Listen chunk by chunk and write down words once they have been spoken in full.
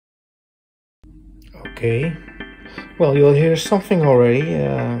Okay, well, you'll hear something already,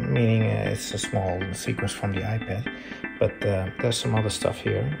 meaning it's a small sequence from the iPad, but there's some other stuff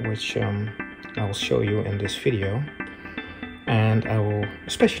here which I will show you in this video, and I will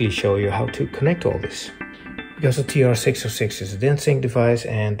especially show you how to connect all this, because the TR-606 is a DINSYNC device,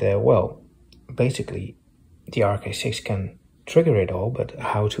 and well, basically the RK-6 can trigger it all, but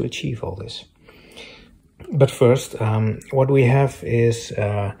how to achieve all this. But first, what we have is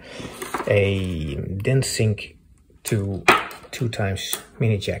a DINSYNC to 2x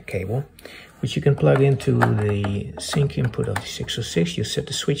mini jack cable, which you can plug into the sync input of the 606. You set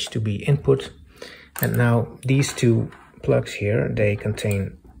the switch to be input, and now these two plugs here, they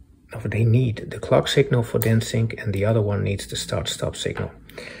need the clock signal for DINSYNC, and the other one needs the start-stop signal.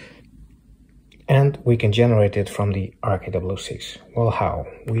 And we can generate it from the RK-006. Well, how?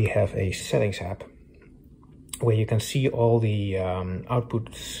 We have a settings app where you can see all the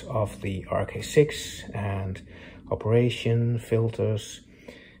outputs of the RK-6 and operation, filters,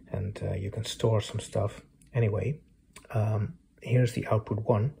 and you can store some stuff. Anyway, here's the output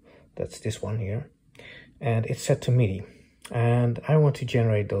 1, that's this one here, and it's set to MIDI. And I want to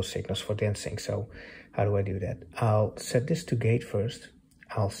generate those signals for DINSYNC, so how do I do that? I'll set this to gate first.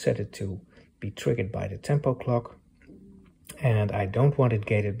 I'll set it to be triggered by the tempo clock. And I don't want it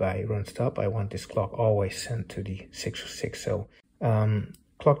gated by run stop. I want this clock always sent to the 606. So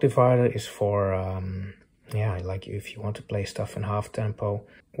clock divider is for, like if you want to play stuff in half tempo.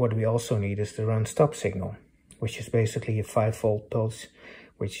 What we also need is the run stop signal, which is basically a 5-volt pulse,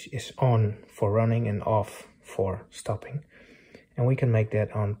 which is on for running and off for stopping. And we can make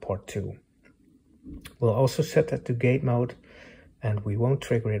that on port 2. We'll also set that to gate mode, and we won't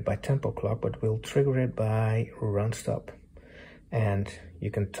trigger it by tempo clock, but we'll trigger it by run stop. And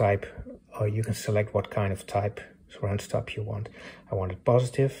you can type, or you can select what kind of type run stop you want. I want it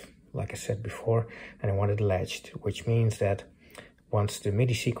positive, like I said before, and I want it latched, which means that once the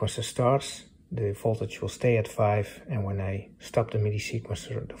MIDI sequencer starts, the voltage will stay at 5, and when I stop the MIDI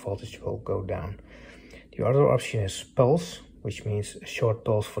sequencer, the voltage will go down. The other option is pulse, which means a short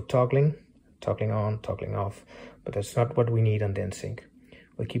pulse for toggling on, toggling off, but that's not what we need on DINSYNC.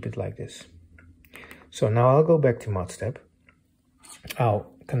 We'll keep it like this. So now I'll go back to MODStep.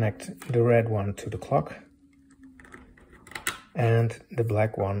 I'll connect the red one to the clock and the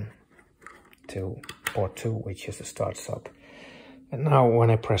black one to port 2, which is the start stop. And now when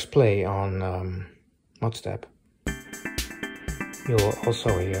I press play on MODStep, you'll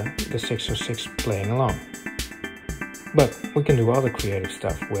also hear the 606 playing along. But we can do other creative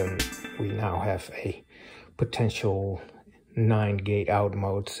stuff when we now have a potential 9 gate out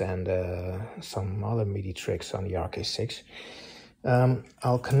modes and some other MIDI tricks on the RK-6.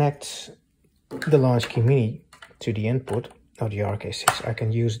 I'll connect the launch key MIDI to the input of the RK-6. I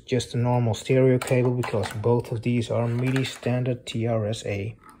can use just a normal stereo cable because both of these are MIDI standard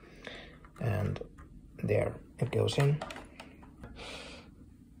TRS-A. And there it goes in.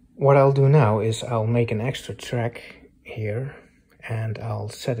 What I'll do now is I'll make an extra track here, and I'll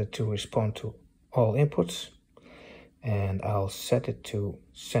set it to respond to all inputs, and I'll set it to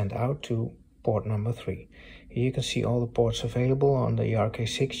send out to port number 3. Here you can see all the ports available on the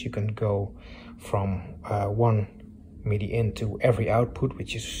RK-6. You can go from one MIDI in to every output,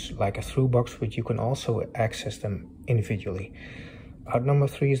 which is like a through box, but you can also access them individually. Out number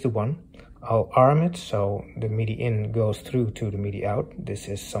 3 is the one. I'll arm it so the MIDI in goes through to the MIDI out. This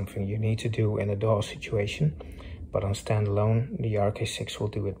is something you need to do in a DAW situation, but on standalone the RK-6 will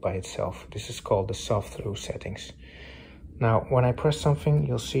do it by itself. This is called the soft through settings. Now when I press something,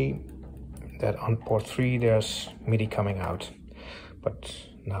 you'll see that on port 3 there's MIDI coming out. But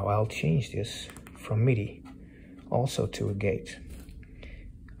now I'll change this from MIDI also to a gate.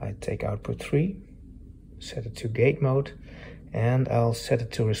 I take output 3, set it to gate mode, and I'll set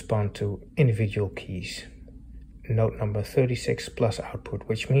it to respond to individual keys. Note number 36 plus output,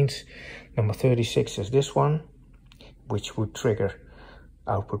 which means number 36 is this one, which would trigger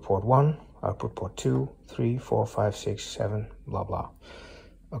output port 1, output port 2, 3, 4, 5, 6, 7, blah blah.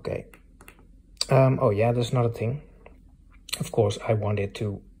 Okay. Oh yeah, there's another thing. Of course, I want it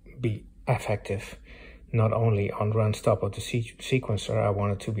to be effective, not only on run stop of the sequencer, I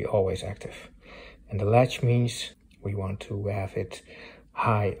want it to be always active. And the latch means we want to have it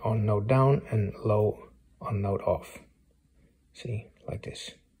high on node down and low on node off. See, like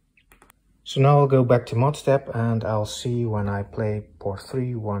this. So now I'll go back to MODStep and I'll see when I play port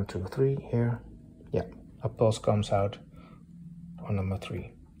 3, 1, 2, 3 here. Yeah, a pulse comes out on number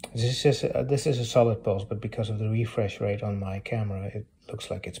 3. This is a solid pulse, but because of the refresh rate on my camera, it looks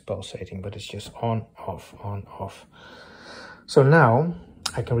like it's pulsating, but it's just on, off, on, off. So now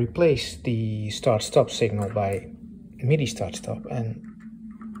I can replace the start-stop signal by MIDI start-stop and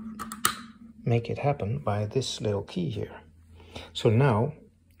make it happen by this little key here. So now,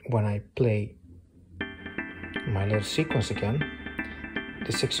 when I play my little sequence again,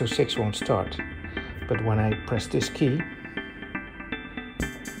 the 606 won't start. But when I press this key,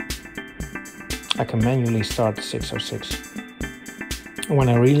 I can manually start the 606. When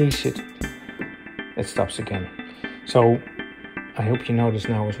I release it, it stops again. So I hope you notice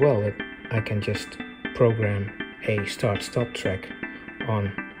now as well that I can just program a start-stop track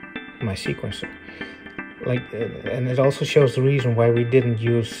on my sequencer. And it also shows the reason why we didn't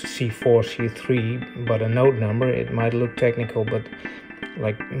use C4, C3, but a note number. It might look technical, but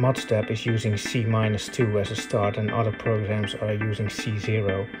like MODStep is using C-2 as a start, and other programs are using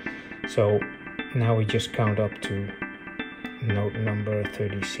C0. So now we just count up to note number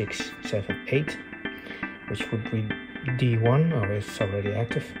 3678, which would be D1. Oh, it's already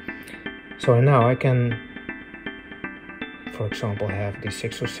active. So now I can, for example, have the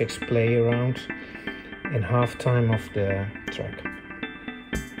 606 play around in half time of the track.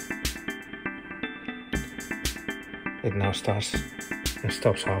 It now starts and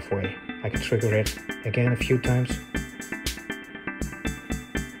stops halfway. I can trigger it again a few times.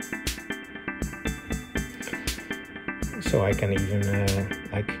 So I can even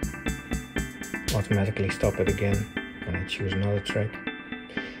like automatically stop it again when I choose another track.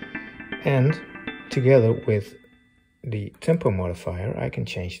 And together with the tempo modifier, I can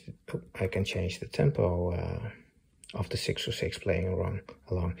change the tempo of the 606 playing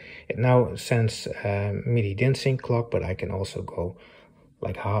along. It now sends MIDI DINSYNC clock, but I can also go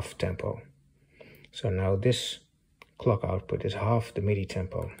like half tempo. So now this clock output is half the MIDI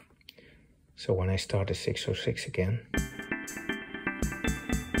tempo. So when I start the 606 again,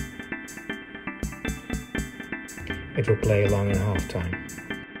 it will play along in half time.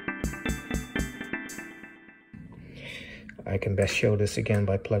 I can best show this again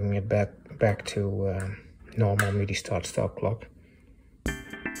by plugging it back to normal MIDI start-stop clock.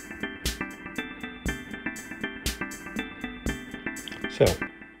 So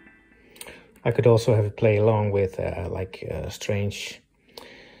I could also have it play along with like a strange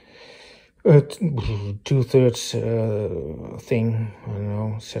 2/3 thing. I don't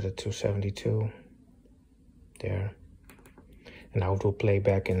know, set it to 72 there. And now it will play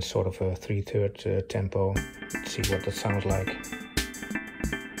back in sort of a 3/3 tempo. Let's see what that sounds like.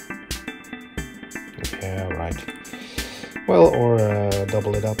 Yeah, right. Well, or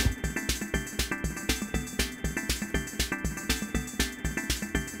double it up.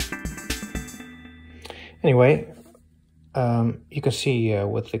 Anyway, you can see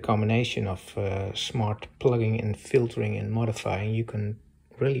with the combination of smart plugging and filtering and modifying, you can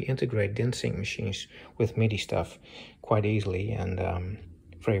really integrate DINSYNC machines with MIDI stuff quite easily, and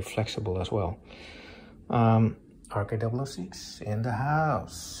very flexible as well. RK-006 in the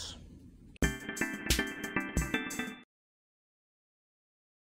house.